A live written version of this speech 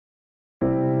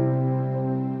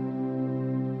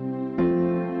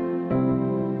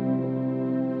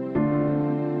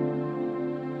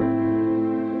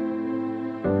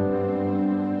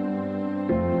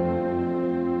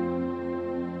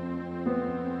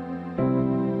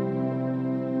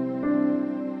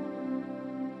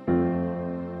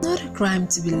crime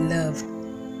to be loved,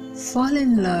 fall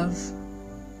in love,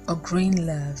 or grow in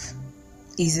love,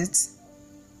 is it?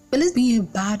 Will it be a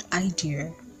bad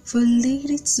idea for a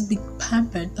lady to be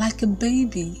pampered like a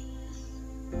baby,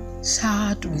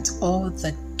 showered with all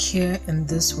the care in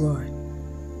this world?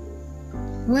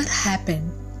 What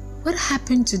happened? What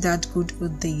happened to that good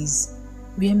old days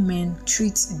where men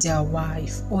treat their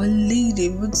wife or lady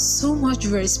with so much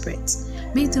respect,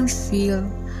 make them feel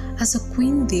as a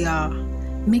queen they are,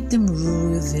 make them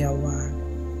rule their world?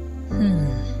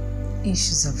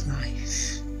 Issues of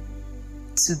life.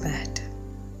 Too bad.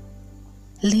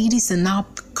 Ladies are now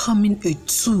becoming a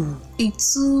tool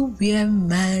where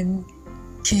man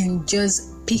can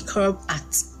just pick up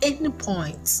at any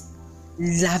point,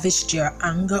 lavish their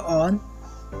anger on,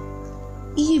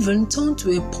 even turn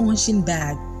to a punching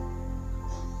bag.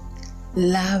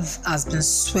 Love has been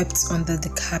swept under the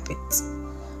carpet,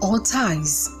 or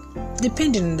ties,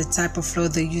 depending on the type of floor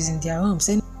they use in their homes.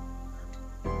 And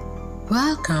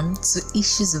welcome to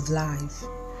Issues of Life,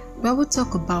 where we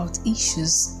talk about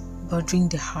issues bothering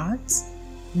the heart,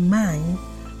 mind,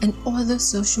 and other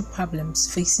social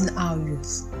problems facing our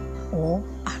youth or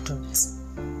adults.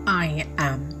 I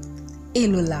am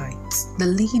Elolite, the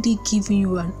lady giving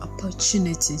you an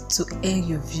opportunity to air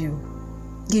your view,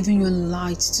 giving you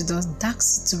light to the dark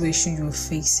situation you're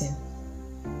facing,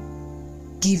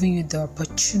 giving you the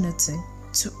opportunity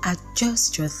to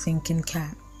adjust your thinking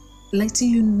cap, letting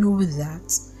you know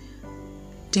that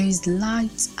there is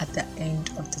light at the end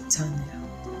of the tunnel.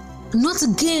 Not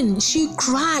again, she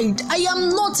cried. I am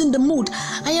not in the mood.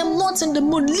 I am not in the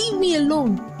mood. Leave me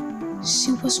alone.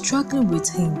 She was struggling with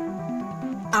him.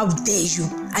 How dare you?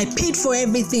 I paid for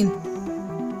everything.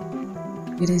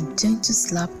 With a gentle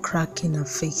slap crack in her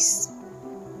face,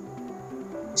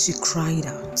 she cried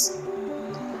out,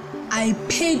 I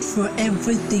paid for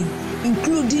everything,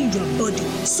 including your body,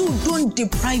 so don't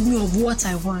deprive me of what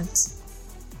I want.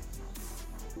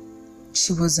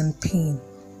 She was in pain.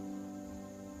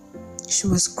 She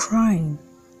was crying,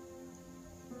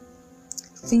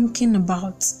 thinking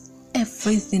about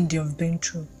everything they've been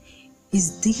through.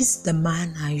 Is this the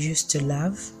man I used to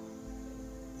love?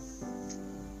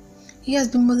 He has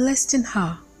been molesting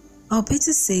her. Or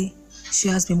better say, she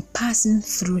has been passing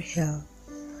through hell,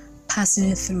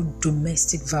 passing through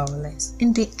domestic violence,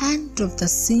 in the hand of the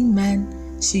same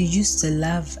man she used to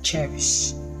love,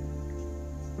 cherish.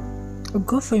 We'll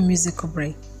go for a musical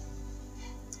break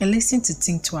and listen to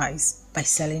Think Twice by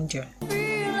Celine Dion.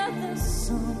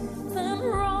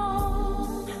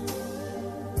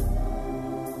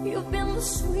 You've been the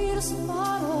sweetest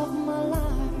part of my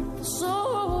life for so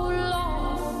long.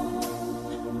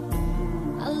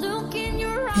 I look in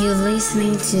your eyes. You're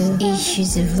listening to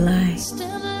Issues of Life.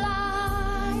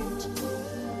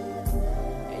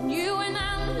 And you and I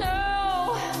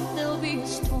know there'll be a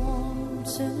storm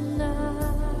tonight.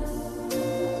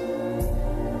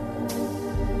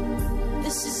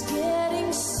 This is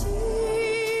getting serious.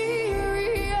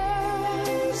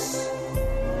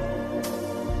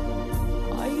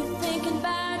 Are you thinking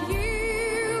about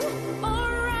you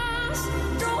or us?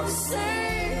 Don't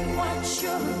say what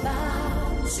you're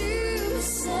about to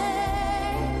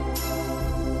say.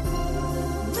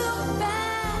 Look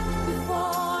back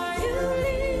before you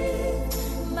leave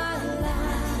my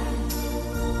life.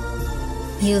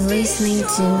 You're listening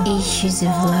to Issues of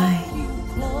Life.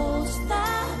 Close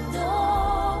that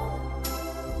door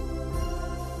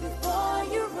before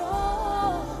you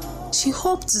roll. She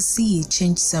hoped to see it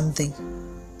change something,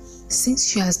 since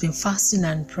she has been fasting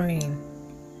and praying.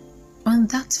 On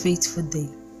that fateful day,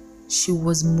 she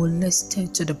was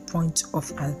molested to the point of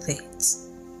her death.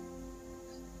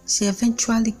 She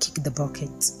eventually kicked the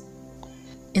bucket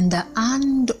in the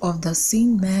hand of the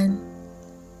same man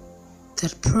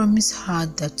that promised her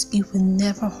that he will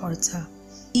never hurt her.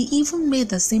 He even made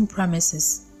the same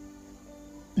promises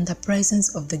in the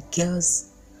presence of the girl's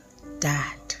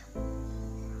dad.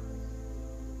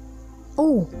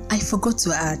 Oh, I forgot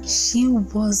to add, she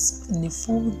was in a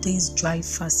 4 days dry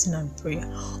fasting and prayer,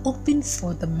 hoping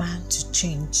for the man to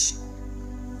change.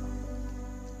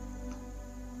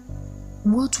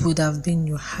 What would have been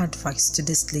your advice to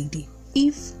this lady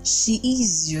if she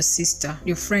is your sister,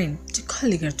 your friend, your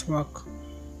colleague at work,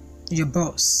 your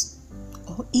boss,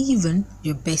 or even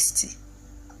your bestie?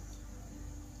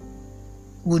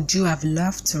 Would you have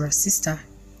laughed to her sister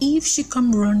if she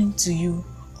come running to you,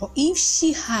 or if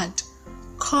she had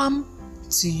come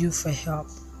to you for help?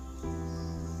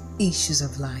 Issues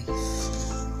of life,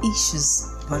 issues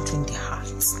bothering the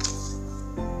heart.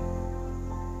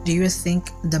 Do you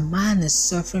think the man is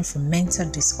suffering from mental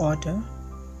disorder?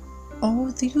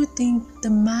 Or do you think the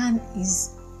man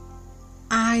is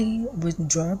high with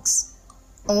drugs,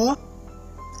 or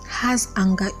has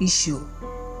anger issues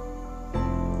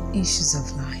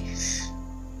of life.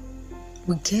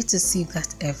 We get to see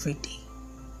that every day.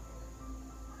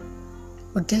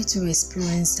 We get to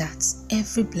experience that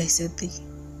every blessed day.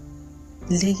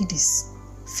 Ladies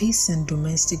facing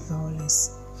domestic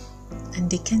violence and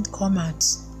they can't come out,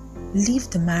 leave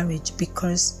the marriage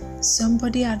because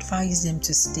somebody advised them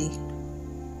to stay.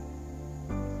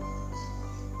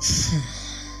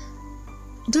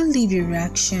 Don't leave your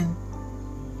reaction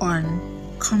on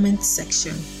comment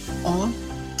section, or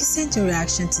you send your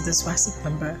reaction to this WhatsApp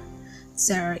number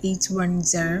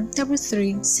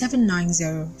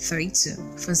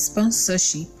 0810-3379032 for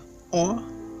sponsorship, or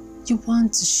you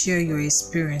want to share your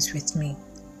experience with me.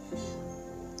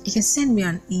 You can send me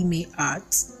an email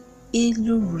at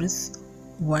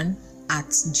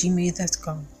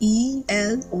eloruth1@gmail.com,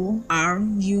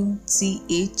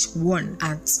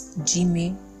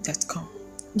 ELORUTH1@gmail.com.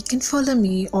 You can follow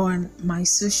me on my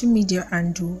social media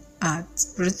handle at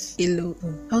Ruth Elo.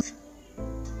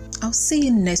 I'll see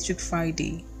you next week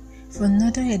Friday for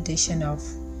another edition of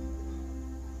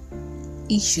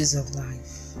Issues of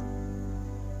Life.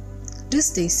 Do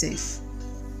stay safe.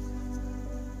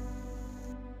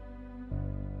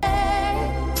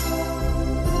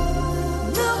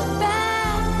 Look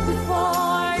back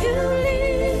before you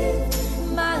leave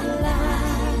my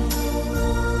life.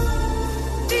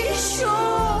 Be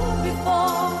sure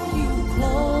before you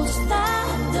close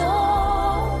that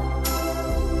door,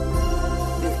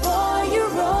 before you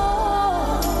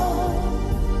roll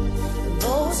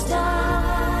those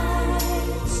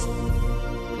dice,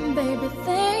 baby,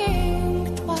 think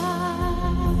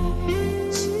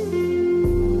twice.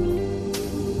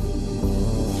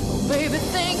 Baby,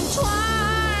 think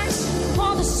twice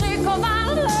for the sake of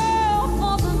our love,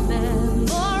 for the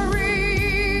memory,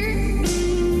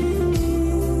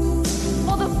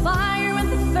 for the fire and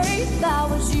the faith that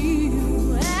was you.